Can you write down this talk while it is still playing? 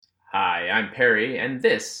Hi, I'm Perry, and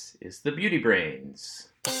this is the Beauty Brains.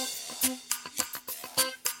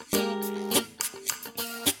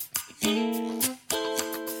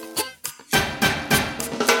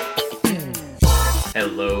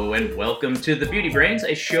 Hello and welcome to the Beauty Brains,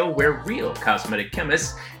 a show where real cosmetic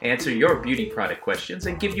chemists answer your beauty product questions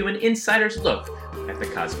and give you an insider's look at the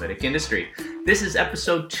cosmetic industry. This is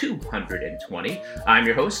episode 220. I'm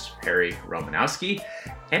your host, Perry Romanowski,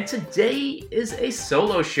 and today is a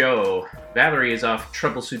solo show. Valerie is off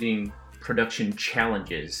troubleshooting production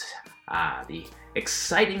challenges. The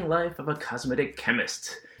exciting life of a cosmetic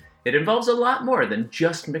chemist. It involves a lot more than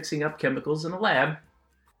just mixing up chemicals in a lab.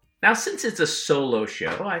 Now, since it's a solo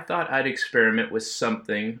show, I thought I'd experiment with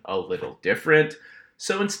something a little different.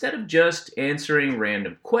 So instead of just answering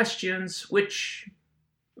random questions, which,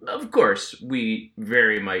 of course, we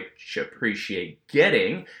very much appreciate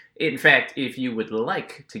getting. In fact, if you would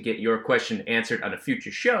like to get your question answered on a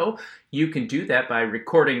future show, you can do that by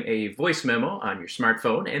recording a voice memo on your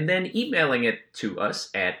smartphone and then emailing it to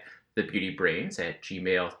us at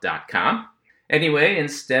thebeautybrains@gmail.com. Anyway,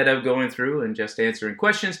 instead of going through and just answering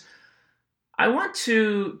questions, I want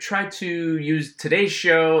to try to use today's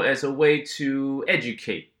show as a way to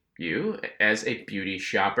educate you as a beauty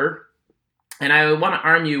shopper. And I want to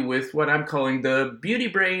arm you with what I'm calling the Beauty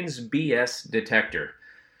Brains BS detector.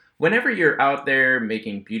 Whenever you're out there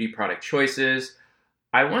making beauty product choices,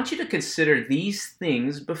 I want you to consider these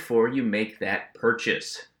things before you make that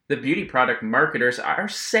purchase. The beauty product marketers are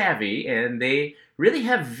savvy and they really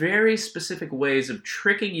have very specific ways of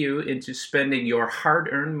tricking you into spending your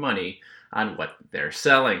hard-earned money on what they're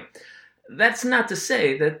selling. That's not to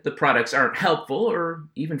say that the products aren't helpful or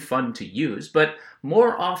even fun to use, but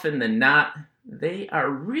more often than not, they are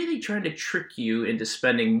really trying to trick you into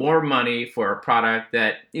spending more money for a product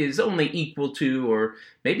that is only equal to or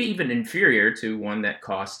maybe even inferior to one that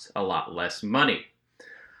costs a lot less money.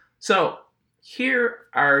 So, here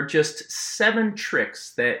are just 7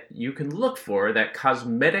 tricks that you can look for that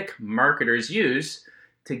cosmetic marketers use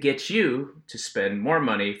to get you to spend more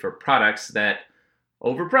money for products that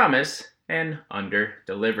overpromise and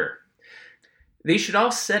underdeliver. These should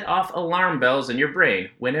all set off alarm bells in your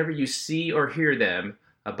brain whenever you see or hear them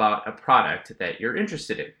about a product that you're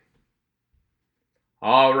interested in.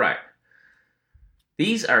 All right.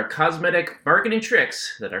 These are cosmetic marketing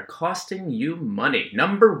tricks that are costing you money.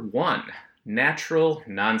 Number 1. Natural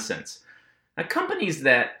nonsense. Now, companies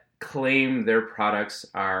that claim their products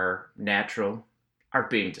are natural are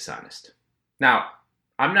being dishonest. Now,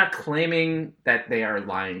 I'm not claiming that they are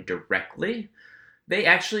lying directly. They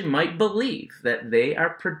actually might believe that they are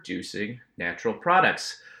producing natural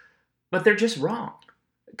products, but they're just wrong.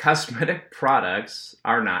 Cosmetic products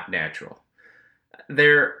are not natural.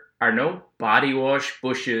 There are no body wash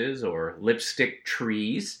bushes or lipstick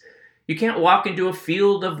trees. You can't walk into a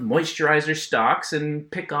field of moisturizer stalks and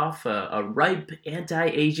pick off a ripe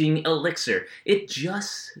anti-aging elixir. It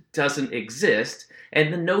just doesn't exist,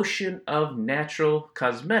 and the notion of natural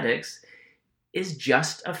cosmetics is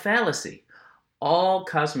just a fallacy. All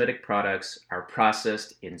cosmetic products are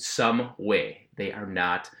processed in some way. They are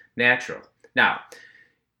not natural. Now,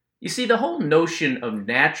 you see, the whole notion of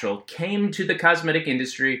natural came to the cosmetic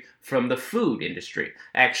industry from the food industry.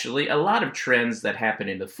 Actually, a lot of trends that happen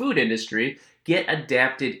in the food industry get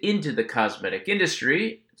adapted into the cosmetic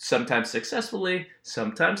industry, sometimes successfully,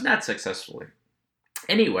 sometimes not successfully.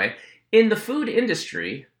 Anyway, in the food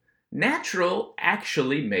industry, natural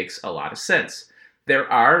actually makes a lot of sense. There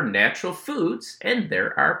are natural foods and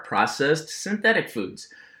there are processed synthetic foods.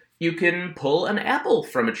 You can pull an apple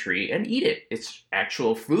from a tree and eat it. It's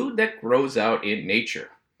actual food that grows out in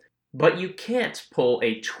nature. But you can't pull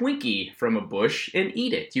a Twinkie from a bush and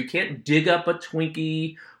eat it. You can't dig up a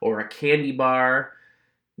Twinkie or a candy bar.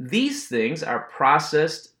 These things are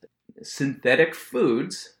processed synthetic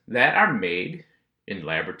foods that are made in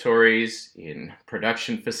laboratories, in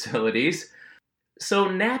production facilities.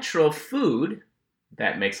 So natural food,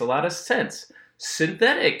 that makes a lot of sense.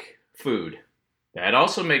 Synthetic food, that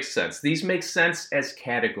also makes sense. These make sense as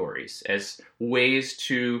categories, as ways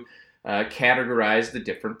to categorize the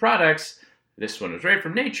different products. This one is right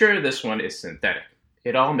from nature, this one is synthetic.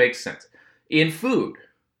 It all makes sense. In food,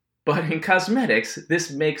 but in cosmetics,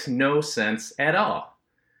 this makes no sense at all.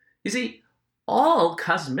 You see, all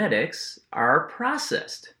cosmetics are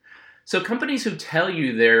processed. So companies who tell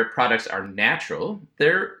you their products are natural,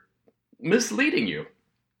 they're misleading you.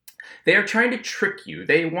 They are trying to trick you.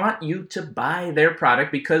 They want you to buy their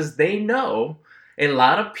product because they know a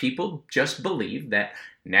lot of people just believe that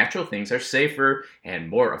natural things are safer and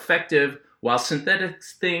more effective, while synthetic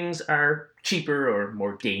things are cheaper or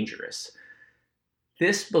more dangerous.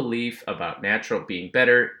 This belief about natural being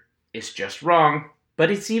better is just wrong, but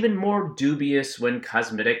it's even more dubious when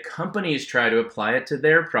cosmetic companies try to apply it to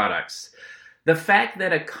their products. The fact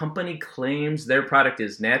that a company claims their product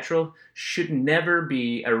is natural should never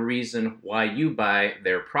be a reason why you buy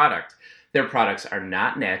their product. Their products are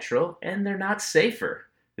not natural and they're not safer.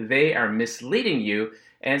 They are misleading you,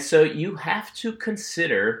 and so you have to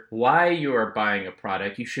consider why you are buying a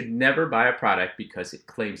product. You should never buy a product because it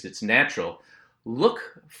claims it's natural.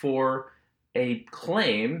 Look for a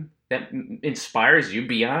claim that inspires you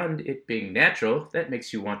beyond it being natural, that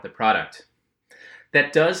makes you want the product.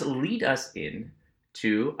 That does lead us in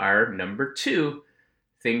to our number 2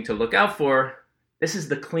 thing to look out for. This is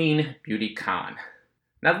the clean beauty con.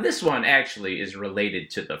 Now this one actually is related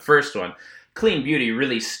to the first one. Clean beauty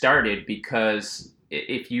really started because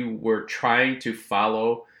if you were trying to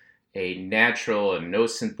follow a natural and no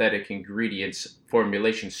synthetic ingredients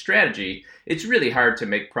formulation strategy, it's really hard to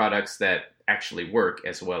make products that actually work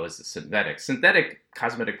as well as the synthetic. Synthetic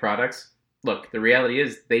cosmetic products, look, the reality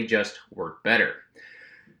is they just work better.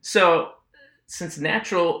 So, since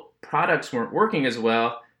natural products weren't working as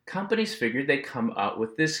well, companies figured they'd come out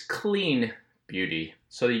with this clean beauty.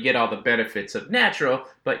 So you get all the benefits of natural,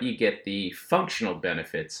 but you get the functional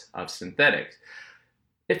benefits of synthetic.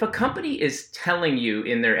 If a company is telling you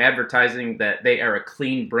in their advertising that they are a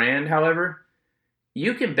clean brand, however,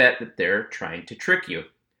 you can bet that they're trying to trick you.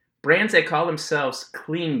 Brands that call themselves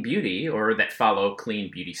clean beauty or that follow clean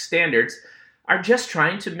beauty standards are just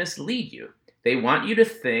trying to mislead you. They want you to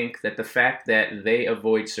think that the fact that they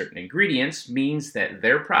avoid certain ingredients means that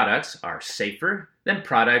their products are safer than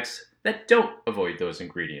products that don't avoid those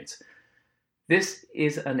ingredients. This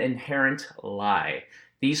is an inherent lie.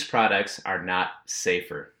 These products are not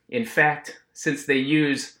safer. In fact, since they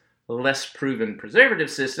use less proven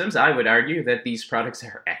preservative systems, I would argue that these products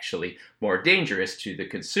are actually more dangerous to the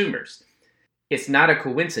consumers. It's not a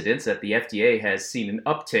coincidence that the FDA has seen an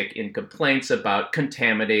uptick in complaints about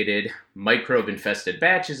contaminated, microbe-infested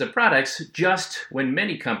batches of products just when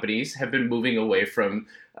many companies have been moving away from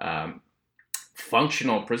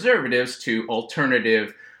functional preservatives to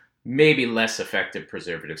alternative, maybe less effective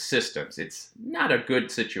preservative systems. It's not a good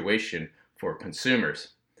situation for consumers.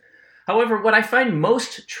 However, what I find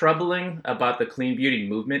most troubling about the clean beauty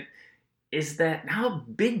movement is that now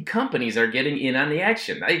big companies are getting in on the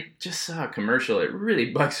action. I just saw a commercial. It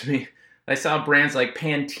really bugs me. I saw brands like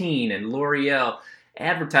Pantene and L'Oreal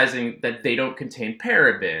advertising that they don't contain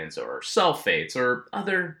parabens or sulfates or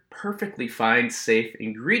other perfectly fine, safe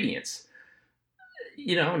ingredients.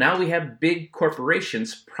 Now we have big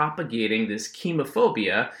corporations propagating this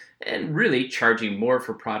chemophobia and really charging more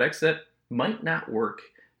for products that might not work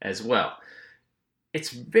as well. It's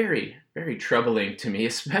very, very troubling to me,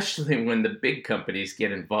 especially when the big companies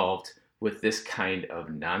get involved with this kind of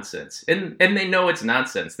nonsense. And they know it's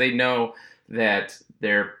nonsense. They know that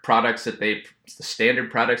their products the standard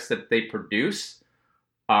products that they produce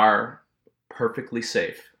are perfectly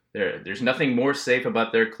safe. There's nothing more safe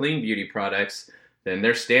about their clean beauty products than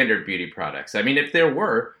their standard beauty products. I mean, if there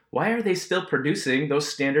were, why are they still producing those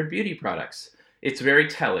standard beauty products? It's very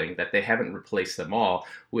telling that they haven't replaced them all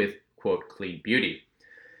with, quote, clean beauty.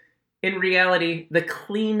 In reality, the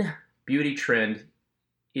clean beauty trend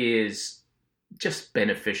is just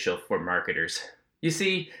beneficial for marketers. You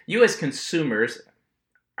see, you as consumers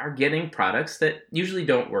are getting products that usually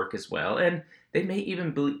don't work as well, and they may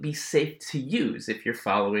even be safe to use if you're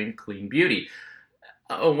following clean beauty.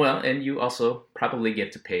 Oh, well, and you also probably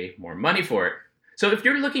get to pay more money for it. So if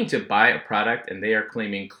you're looking to buy a product and they are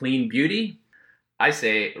claiming clean beauty, I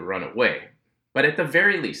say run away. But at the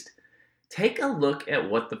very least, take a look at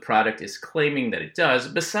what the product is claiming that it does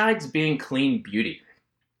besides being clean beauty.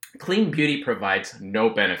 Clean beauty provides no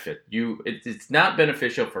benefit. It's not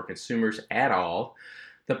beneficial for consumers at all.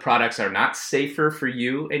 The products are not safer for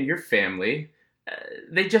you and your family.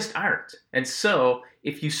 They just aren't. And so,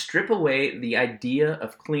 if you strip away the idea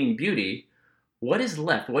of clean beauty, what is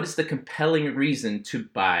left? What is the compelling reason to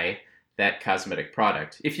buy that cosmetic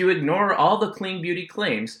product? If you ignore all the clean beauty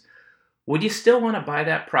claims, would you still want to buy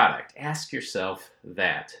that product? Ask yourself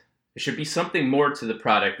that. There should be something more to the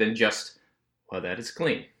product than just, well, that is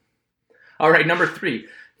clean. All right, number 3.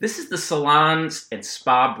 This is the salons and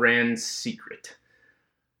spa brand's secret.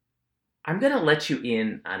 I'm going to let you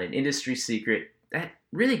in on an industry secret that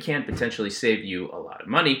really can potentially save you a lot of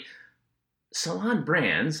money. Salon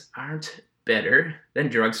brands aren't better than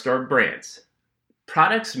drugstore brands.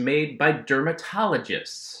 Products made by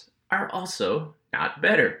dermatologists are also not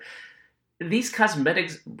better. These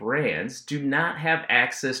cosmetics brands do not have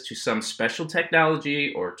access to some special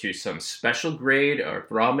technology or to some special grade or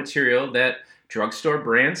raw material that drugstore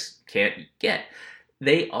brands can't get.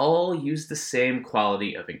 They all use the same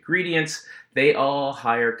quality of ingredients, they all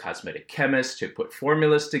hire cosmetic chemists to put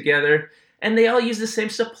formulas together, and they all use the same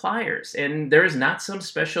suppliers, and there is not some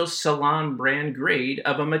special salon brand grade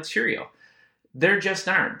of a material. There just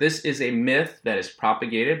aren't. This is a myth that is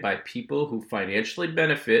propagated by people who financially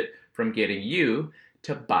benefit from getting you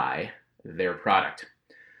to buy their product.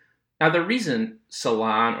 Now, the reason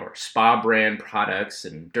salon or spa brand products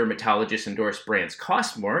and dermatologist endorsed brands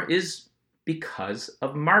cost more is because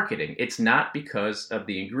of marketing. It's not because of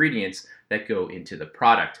the ingredients that go into the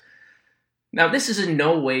product. Now, this is in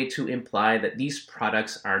no way to imply that these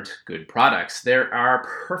products aren't good products. There are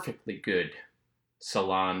perfectly good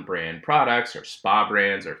salon brand products or spa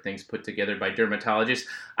brands or things put together by dermatologists.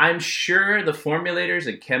 I'm sure the formulators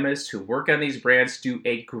and chemists who work on these brands do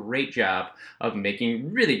a great job of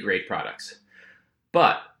making really great products.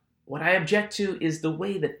 But what I object to is the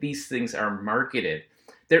way that these things are marketed.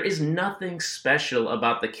 There is nothing special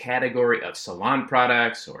about the category of salon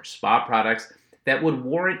products or spa products that would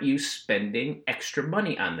warrant you spending extra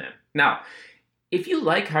money on them. Now, if you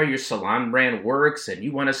like how your salon brand works and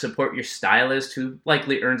you want to support your stylist who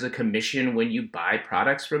likely earns a commission when you buy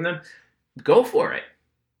products from them, go for it.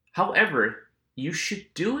 However, you should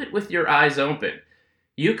do it with your eyes open.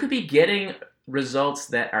 You could be getting results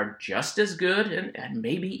that are just as good and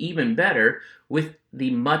maybe even better with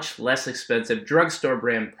the much less expensive drugstore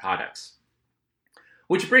brand products.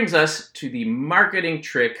 Which brings us to the marketing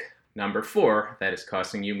trick number 4 that is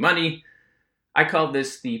costing you money. I call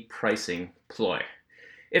this the pricing ploy.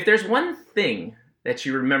 If there's one thing that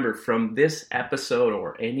you remember from this episode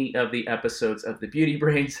or any of the episodes of the Beauty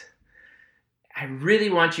Brains, I really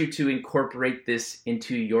want you to incorporate this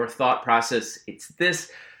into your thought process. It's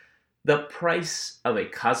this: the price of a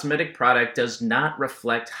cosmetic product does not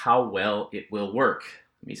reflect how well it will work.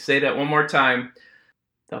 Let me say that one more time.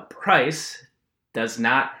 The price does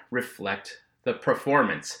not reflect the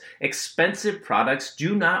performance. Expensive products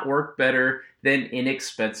do not work better than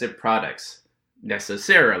inexpensive products,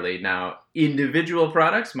 necessarily. Now, individual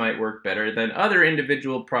products might work better than other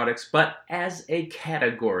individual products, but as a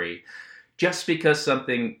category, just because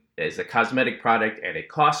something is a cosmetic product and it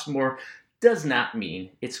costs more does not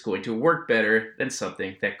mean it's going to work better than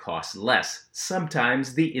something that costs less.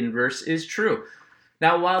 Sometimes the inverse is true.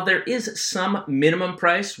 Now, while there is some minimum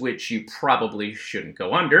price, which you probably shouldn't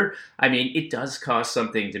go under, I mean, it does cost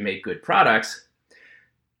something to make good products,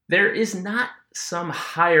 there is not some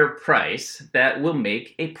higher price that will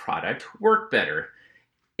make a product work better.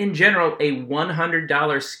 In general, a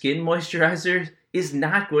 $100 skin moisturizer is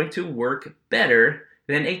not going to work better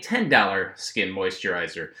than a $10 skin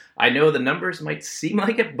moisturizer. I know the numbers might seem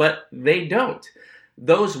like it, but they don't.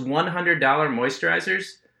 Those $100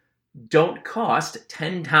 moisturizers don't cost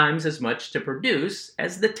 10 times as much to produce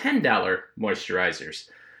as the $10 moisturizers.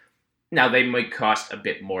 Now, they might cost a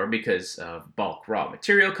bit more because of bulk raw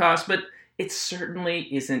material costs, but it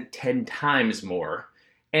certainly isn't 10 times more.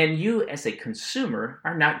 And you, as a consumer,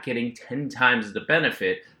 are not getting 10 times the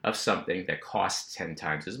benefit of something that costs 10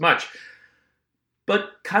 times as much.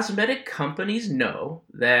 But cosmetic companies know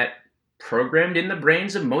that programmed in the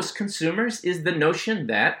brains of most consumers is the notion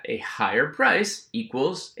that a higher price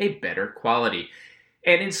equals a better quality.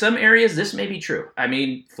 And in some areas, this may be true. I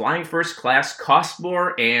mean, flying first class costs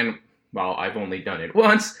more, and while I've only done it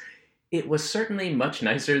once, it was certainly much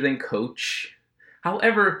nicer than coach.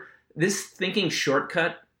 However, this thinking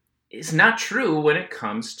shortcut is not true when it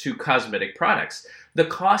comes to cosmetic products. The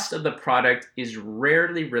cost of the product is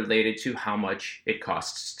rarely related to how much it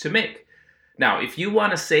costs to make. Now, if you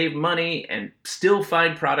want to save money and still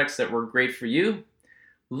find products that work great for you,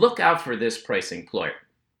 look out for this pricing ploy.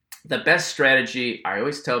 The best strategy, I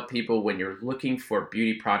always tell people when you're looking for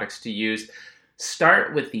beauty products to use,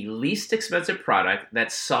 start with the least expensive product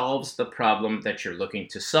that solves the problem that you're looking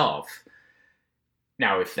to solve.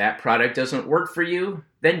 Now, if that product doesn't work for you,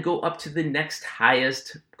 then go up to the next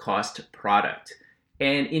highest cost product.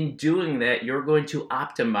 And in doing that, you're going to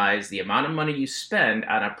optimize the amount of money you spend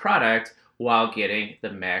on a product while getting the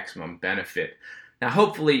maximum benefit. Now,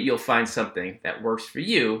 hopefully you'll find something that works for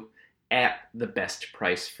you at the best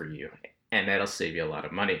price for you, and that'll save you a lot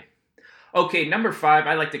of money. Okay, number 5,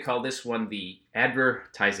 I like to call this one the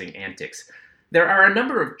advertising antics. There are a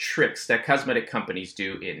number of tricks that cosmetic companies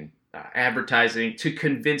do in advertising to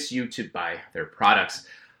convince you to buy their products.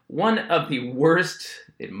 One of the worst,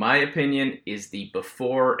 in my opinion, is the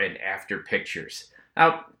before and after pictures.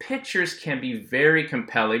 Now, pictures can be very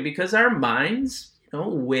compelling because our minds,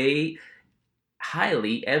 weigh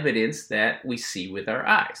highly evidence that we see with our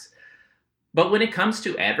eyes. But when it comes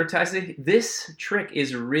to advertising, this trick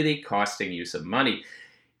is really costing you some money.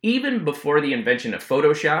 Even before the invention of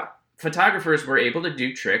Photoshop, photographers were able to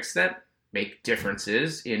do tricks that make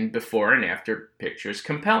differences in before and after pictures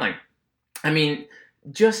compelling. I mean,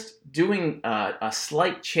 just doing a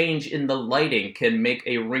slight change in the lighting can make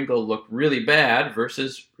a wrinkle look really bad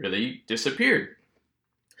versus really disappeared.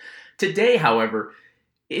 Today, however,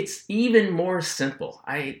 it's even more simple.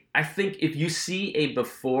 I think if you see a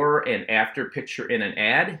before and after picture in an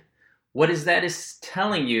ad, what is that is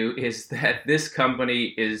telling you is that this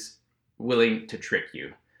company is willing to trick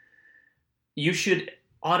you. You should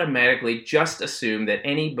automatically just assume that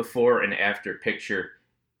any before and after picture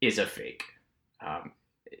is a fake. Um,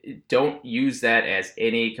 don't use that as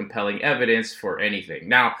any compelling evidence for anything.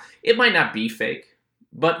 Now, it might not be fake,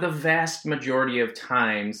 but the vast majority of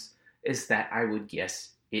times is that I would guess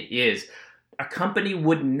it is. A company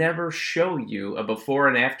would never show you a before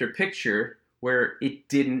and after picture where it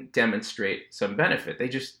didn't demonstrate some benefit. They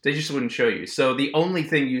just wouldn't show you. So the only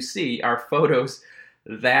thing you see are photos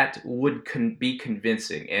that would be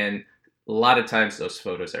convincing, and a lot of times those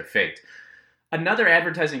photos are faked. Another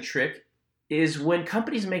advertising trick is when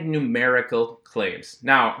companies make numerical claims.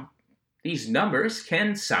 Now, these numbers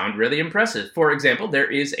can sound really impressive. For example, there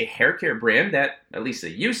is a hair care brand that, at least they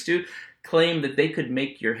used to, claim that they could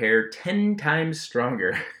make your hair 10 times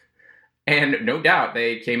stronger. And no doubt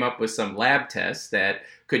they came up with some lab tests that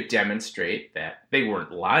could demonstrate that they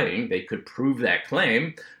weren't lying. They could prove that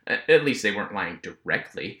claim. At least they weren't lying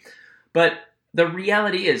directly. But the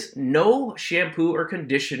reality is no shampoo or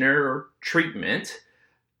conditioner or treatment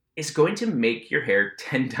is going to make your hair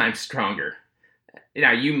 10 times stronger.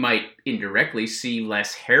 Now, you might indirectly see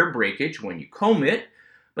less hair breakage when you comb it,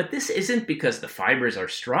 but this isn't because the fibers are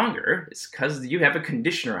stronger. It's because you have a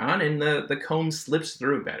conditioner on and the comb slips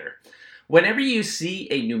through better. Whenever you see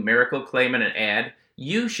a numerical claim in an ad,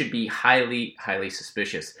 you should be highly, highly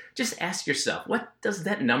suspicious. Just ask yourself, what does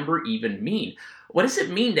that number even mean? What does it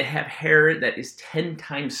mean to have hair that is 10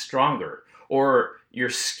 times stronger? Or your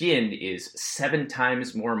skin is 7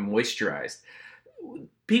 times more moisturized?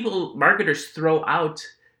 Marketers throw out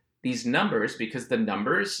these numbers because the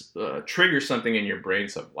numbers trigger something in your brain,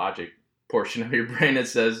 some logic portion of your brain that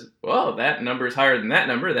says, well, that number is higher than that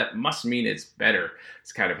number. That must mean it's better.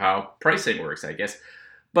 It's kind of how pricing works, I guess.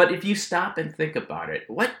 But if you stop and think about it,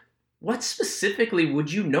 what specifically would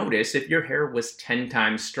you notice if your hair was 10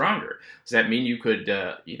 times stronger? Does that mean you could,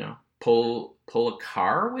 pull a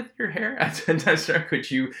car with your hair at 10 times stronger? Could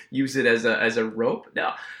you use it as a rope?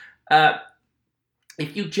 No.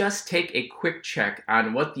 If you just take a quick check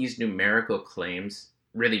on what these numerical claims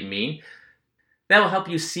really mean, that will help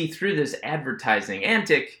you see through this advertising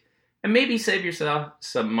antic and maybe save yourself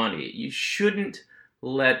some money. You shouldn't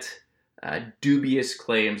let dubious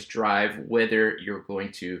claims drive whether you're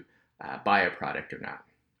going to buy a product or not.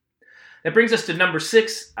 That brings us to number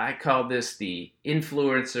 6. I call this the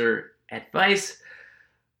influencer advice.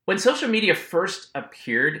 When social media first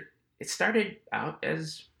appeared, it started out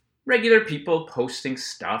as regular people posting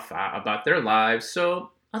stuff about their lives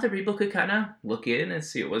so other people could kind of look in and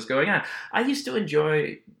see what was going on. I used to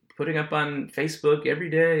enjoy putting up on Facebook every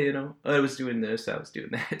day, I was doing this, I was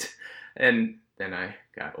doing that. And then I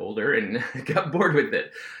got older and got bored with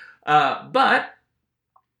it. But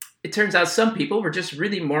it turns out some people were just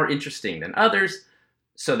really more interesting than others,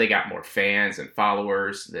 so they got more fans and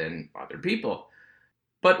followers than other people.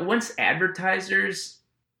 But once advertisers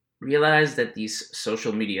realized that these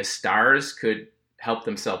social media stars could help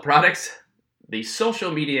them sell products, the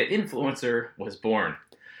social media influencer was born.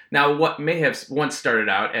 Now, what may have once started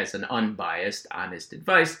out as an unbiased, honest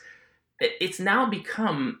advice, it's now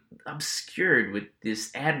become obscured with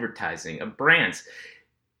this advertising of brands.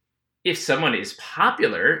 If someone is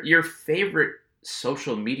popular, your favorite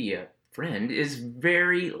social media friend is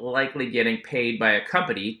very likely getting paid by a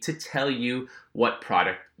company to tell you what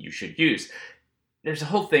product you should use. There's a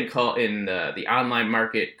whole thing called in the online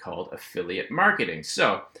market called affiliate marketing.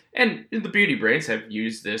 And the beauty brains have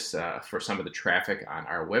used this for some of the traffic on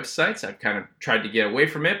our websites. I've kind of tried to get away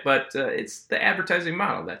from it, but it's the advertising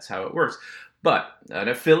model. That's how it works. But an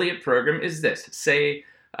affiliate program is this. Say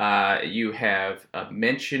you have a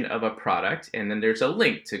mention of a product, and then there's a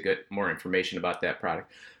link to get more information about that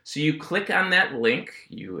product. So you click on that link,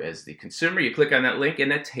 you as the consumer, you click on that link,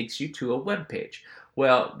 and that takes you to a web page.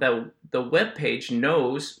 Well, the web page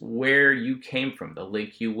knows where you came from, the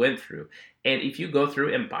link you went through. And if you go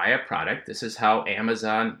through and buy a product, this is how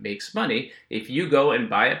Amazon makes money. If you go and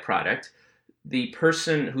buy a product, the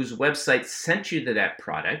person whose website sent you to that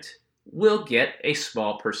product will get a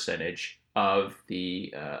small percentage of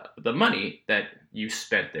the money that you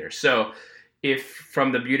spent there. So If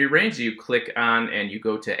from the beauty range you click on and you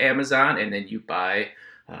go to Amazon and then you buy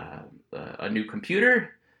a new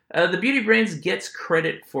computer, the beauty brains gets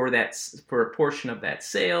credit for for a portion of that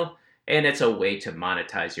sale, and it's a way to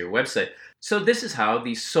monetize your website. So this is how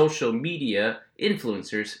these social media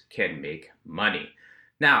influencers can make money.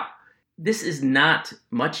 Now, this is not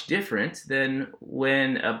much different than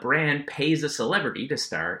when a brand pays a celebrity to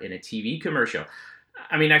star in a TV commercial.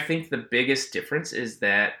 I mean, I think the biggest difference is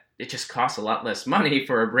that it just costs a lot less money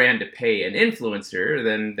for a brand to pay an influencer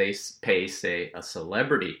than they pay, say, a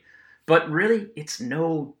celebrity. But really, it's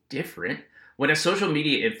no different. When a social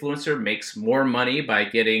media influencer makes more money by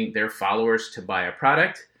getting their followers to buy a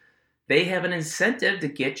product, they have an incentive to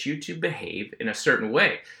get you to behave in a certain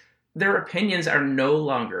way. Their opinions are no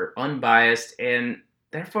longer unbiased, and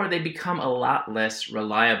therefore they become a lot less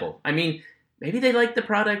reliable. I mean, maybe they like the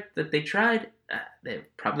product that they tried. They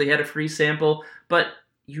probably had a free sample, but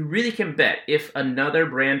you really can bet if another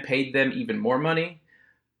brand paid them even more money,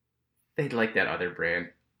 they'd like that other brand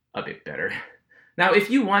a bit better. Now, if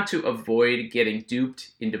you want to avoid getting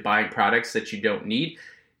duped into buying products that you don't need,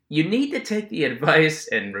 you need to take the advice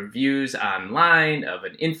and reviews online of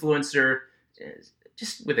an influencer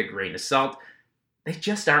just with a grain of salt. They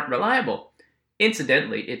just aren't reliable.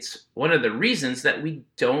 Incidentally, it's one of the reasons that we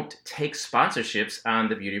don't take sponsorships on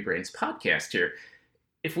the Beauty Brains podcast here.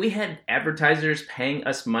 If we had advertisers paying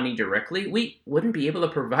us money directly, we wouldn't be able to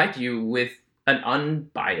provide you with an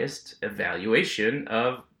unbiased evaluation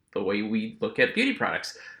of the way we look at beauty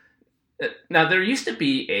products. Now, there used to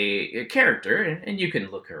be a character, and you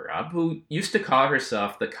can look her up, who used to call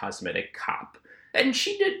herself the Cosmetic Cop. And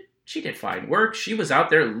she did fine work. She was out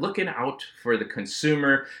there looking out for the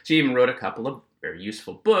consumer. She even wrote a couple of very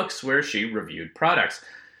useful books where she reviewed products.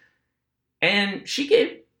 And she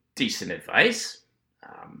gave decent advice.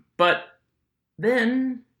 But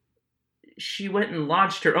then she went and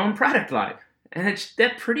launched her own product line. And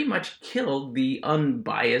that pretty much killed the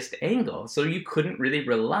unbiased angle. So you couldn't really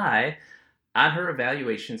rely on her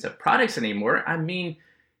evaluations of products anymore. I mean,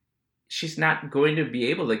 she's not going to be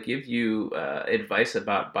able to give you advice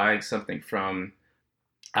about buying something from,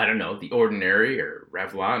 I don't know, The Ordinary or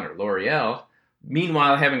Revlon or L'Oreal,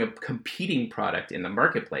 meanwhile having a competing product in the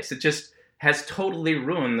marketplace. It just has totally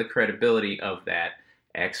ruined the credibility of that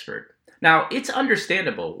expert. Now, it's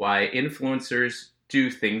understandable why influencers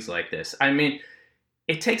do things like this. I mean,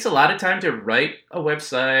 it takes a lot of time to write a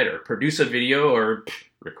website or produce a video or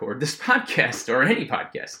record this podcast or any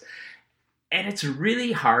podcast. And it's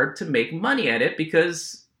really hard to make money at it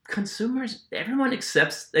because everyone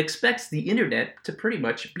expects the internet to pretty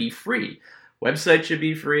much be free. Websites should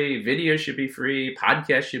be free, videos should be free,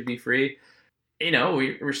 podcasts should be free. You know,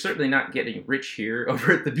 we're certainly not getting rich here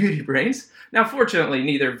over at the Beauty Brains. Now, fortunately,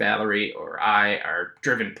 neither Valerie or I are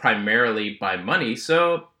driven primarily by money,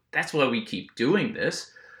 so that's why we keep doing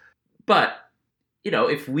this. But, you know,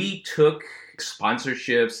 if we took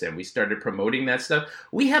sponsorships and we started promoting that stuff,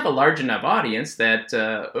 we have a large enough audience that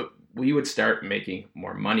we would start making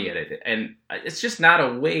more money at it. And it's just not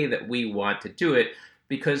a way that we want to do it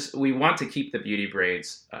because we want to keep the Beauty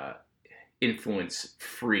Brains influence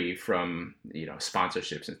free from, you know,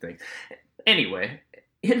 sponsorships and things. Anyway,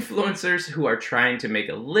 influencers who are trying to make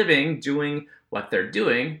a living doing what they're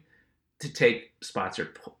doing to take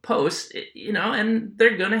sponsored posts, you know, and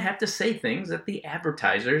they're going to have to say things that the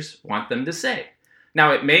advertisers want them to say.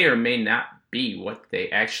 Now, it may or may not be what they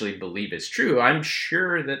actually believe is true. I'm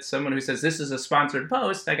sure that someone who says, this is a sponsored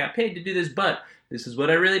post, I got paid to do this, but this is what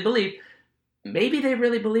I really believe. Maybe they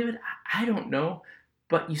really believe it. I don't know.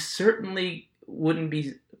 But you certainly wouldn't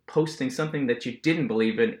be posting something that you didn't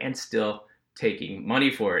believe in and still taking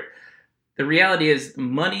money for it. The reality is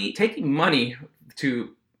taking money to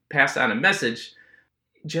pass on a message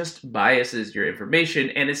just biases your information,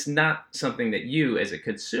 and it's not something that you as a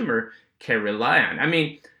consumer can rely on. I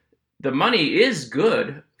mean, the money is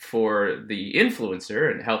good for the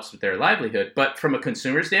influencer and helps with their livelihood, but from a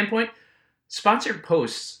consumer standpoint, sponsored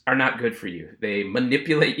posts are not good for you. They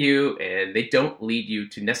manipulate you and they don't lead you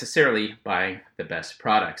to necessarily buying the best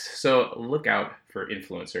products. So look out for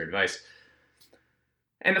influencer advice.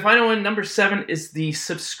 And the final one, number 7, is the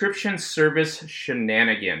subscription service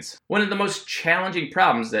shenanigans. One of the most challenging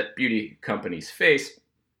problems that beauty companies face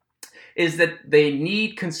is that they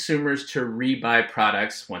need consumers to rebuy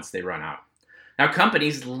products once they run out. Now,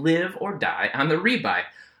 companies live or die on the rebuy.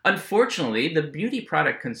 Unfortunately, the beauty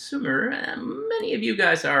product consumer, many of you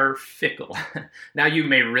guys are fickle. Now, you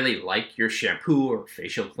may really like your shampoo or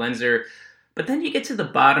facial cleanser, but then you get to the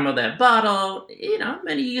bottom of that bottle, you know,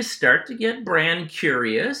 many of you start to get brand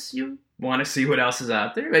curious. You want to see what else is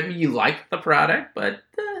out there. Maybe you like the product, but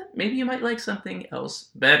maybe you might like something else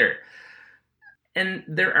better. And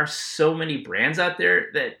there are so many brands out there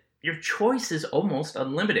that your choice is almost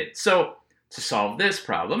unlimited. So to solve this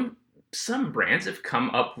problem, some brands have come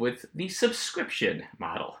up with the subscription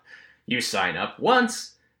model. You sign up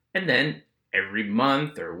once, and then every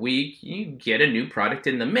month or week, you get a new product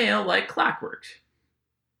in the mail like clockwork.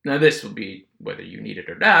 Now, this will be whether you need it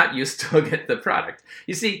or not, you still get the product.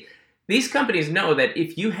 You see, these companies know that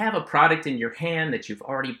if you have a product in your hand that you've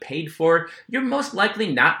already paid for, you're most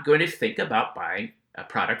likely not going to think about buying a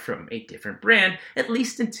product from a different brand, at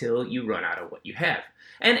least until you run out of what you have.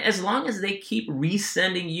 And as long as they keep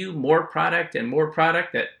resending you more product and more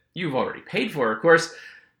product that you've already paid for, of course,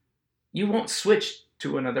 you won't switch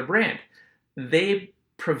to another brand. They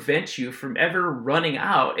prevent you from ever running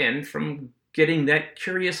out and from getting that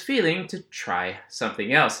curious feeling to try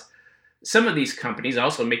something else. Some of these companies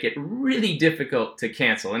also make it really difficult to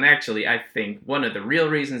cancel. And actually, I think one of the real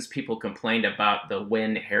reasons people complained about the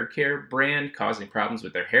Wen hair care brand causing problems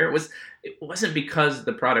with their hair it wasn't because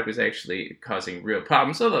the product was actually causing real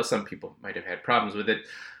problems, although some people might have had problems with it.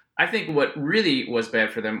 I think what really was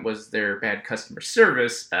bad for them was their bad customer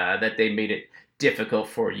service, that they made it difficult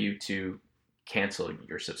for you to cancel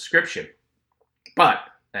your subscription. But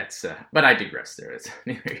I digress there. It's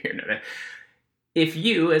neither here nor there. If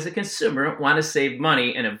you, as a consumer, want to save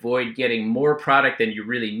money and avoid getting more product than you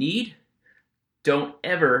really need, don't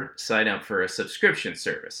ever sign up for a subscription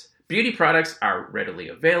service. Beauty products are readily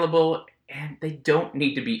available, and they don't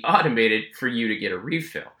need to be automated for you to get a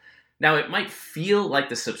refill. Now, it might feel like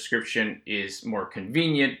the subscription is more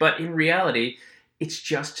convenient, but in reality, it's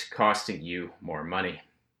just costing you more money.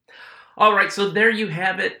 All right, so there you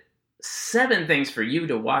have it. 7 things for you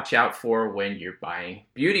to watch out for when you're buying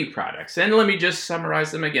beauty products. And let me just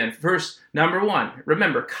summarize them again. First, number 1,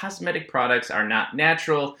 remember, cosmetic products are not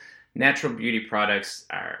natural. Natural beauty products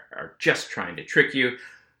are just trying to trick you.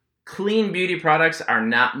 Clean beauty products are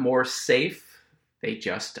not more safe. They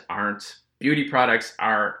just aren't. Beauty products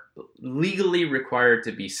are legally required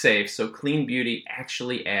to be safe, so clean beauty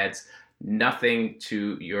actually adds nothing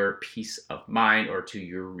to your peace of mind or to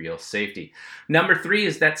your real safety. Number 3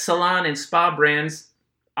 is that salon and spa brands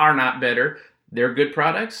are not better. They're good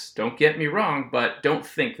products, don't get me wrong, but don't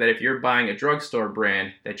think that if you're buying a drugstore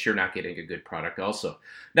brand that you're not getting a good product also.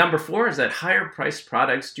 Number 4 is that higher priced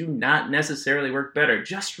products do not necessarily work better.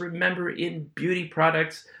 Just remember, in beauty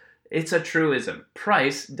products, it's a truism.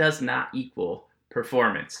 Price does not equal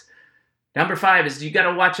performance. Number 5 is you got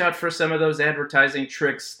to watch out for some of those advertising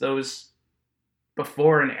tricks, those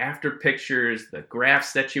before and after pictures, the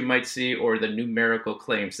graphs that you might see, or the numerical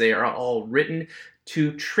claims. They are all written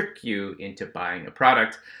to trick you into buying a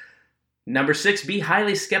product. Number 6, be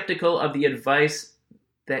highly skeptical of the advice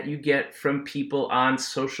that you get from people on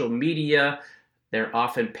social media. They're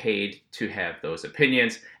often paid to have those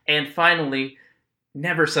opinions. And finally,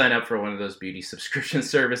 never sign up for one of those beauty subscription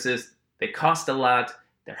services. They cost a lot.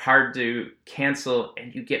 They're hard to cancel,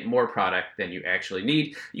 and you get more product than you actually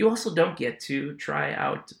need. You also don't get to try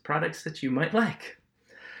out products that you might like.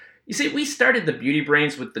 You see, we started the Beauty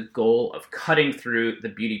Brains with the goal of cutting through the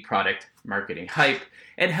beauty product marketing hype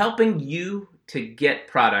and helping you to get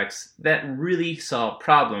products that really solve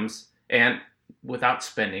problems and without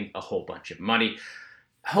spending a whole bunch of money.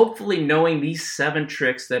 Hopefully, knowing these 7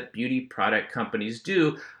 tricks that beauty product companies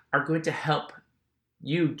do are going to help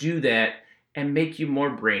you do that and make you more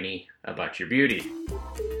brainy about your beauty.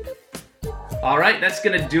 All right, that's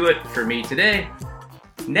going to do it for me today.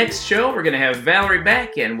 Next show, we're going to have Valerie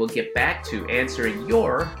back, and we'll get back to answering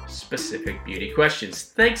your specific beauty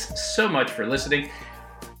questions. Thanks so much for listening.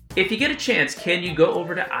 If you get a chance, can you go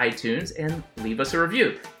over to iTunes and leave us a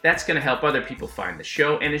review? That's going to help other people find the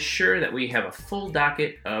show and ensure that we have a full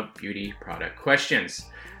docket of beauty product questions.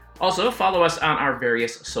 Also, follow us on our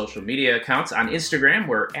various social media accounts. On Instagram,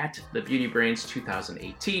 we're at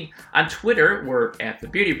TheBeautyBrains2018. On Twitter, we're at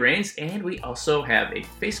TheBeautyBrains, and we also have a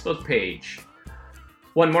Facebook page.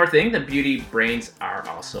 One more thing, the Beauty Brains are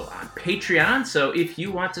also on Patreon, so if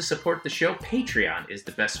you want to support the show, Patreon is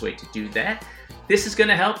the best way to do that. This is going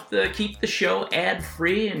to help keep the show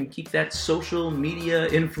ad-free and keep that social media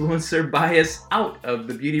influencer bias out of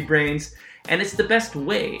the Beauty Brains, and it's the best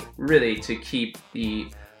way, really, to keep the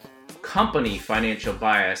company financial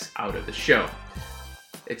bias out of the show.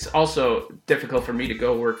 It's also difficult for me to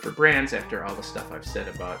go work for brands after all the stuff I've said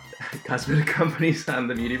about cosmetic companies on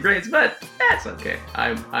the Beauty Brains, but that's okay.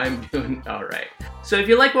 I'm doing all right. So if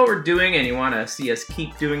you like what we're doing and you want to see us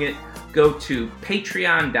keep doing it, go to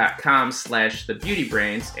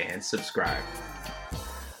patreon.com/thebeautybrains and subscribe.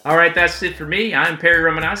 All right, that's it for me. I'm Perry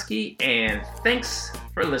Romanowski, and thanks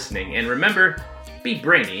for listening. And remember, be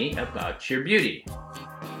brainy about your beauty.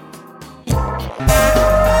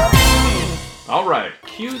 All right,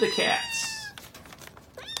 cue the cats.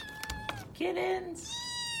 Kittens.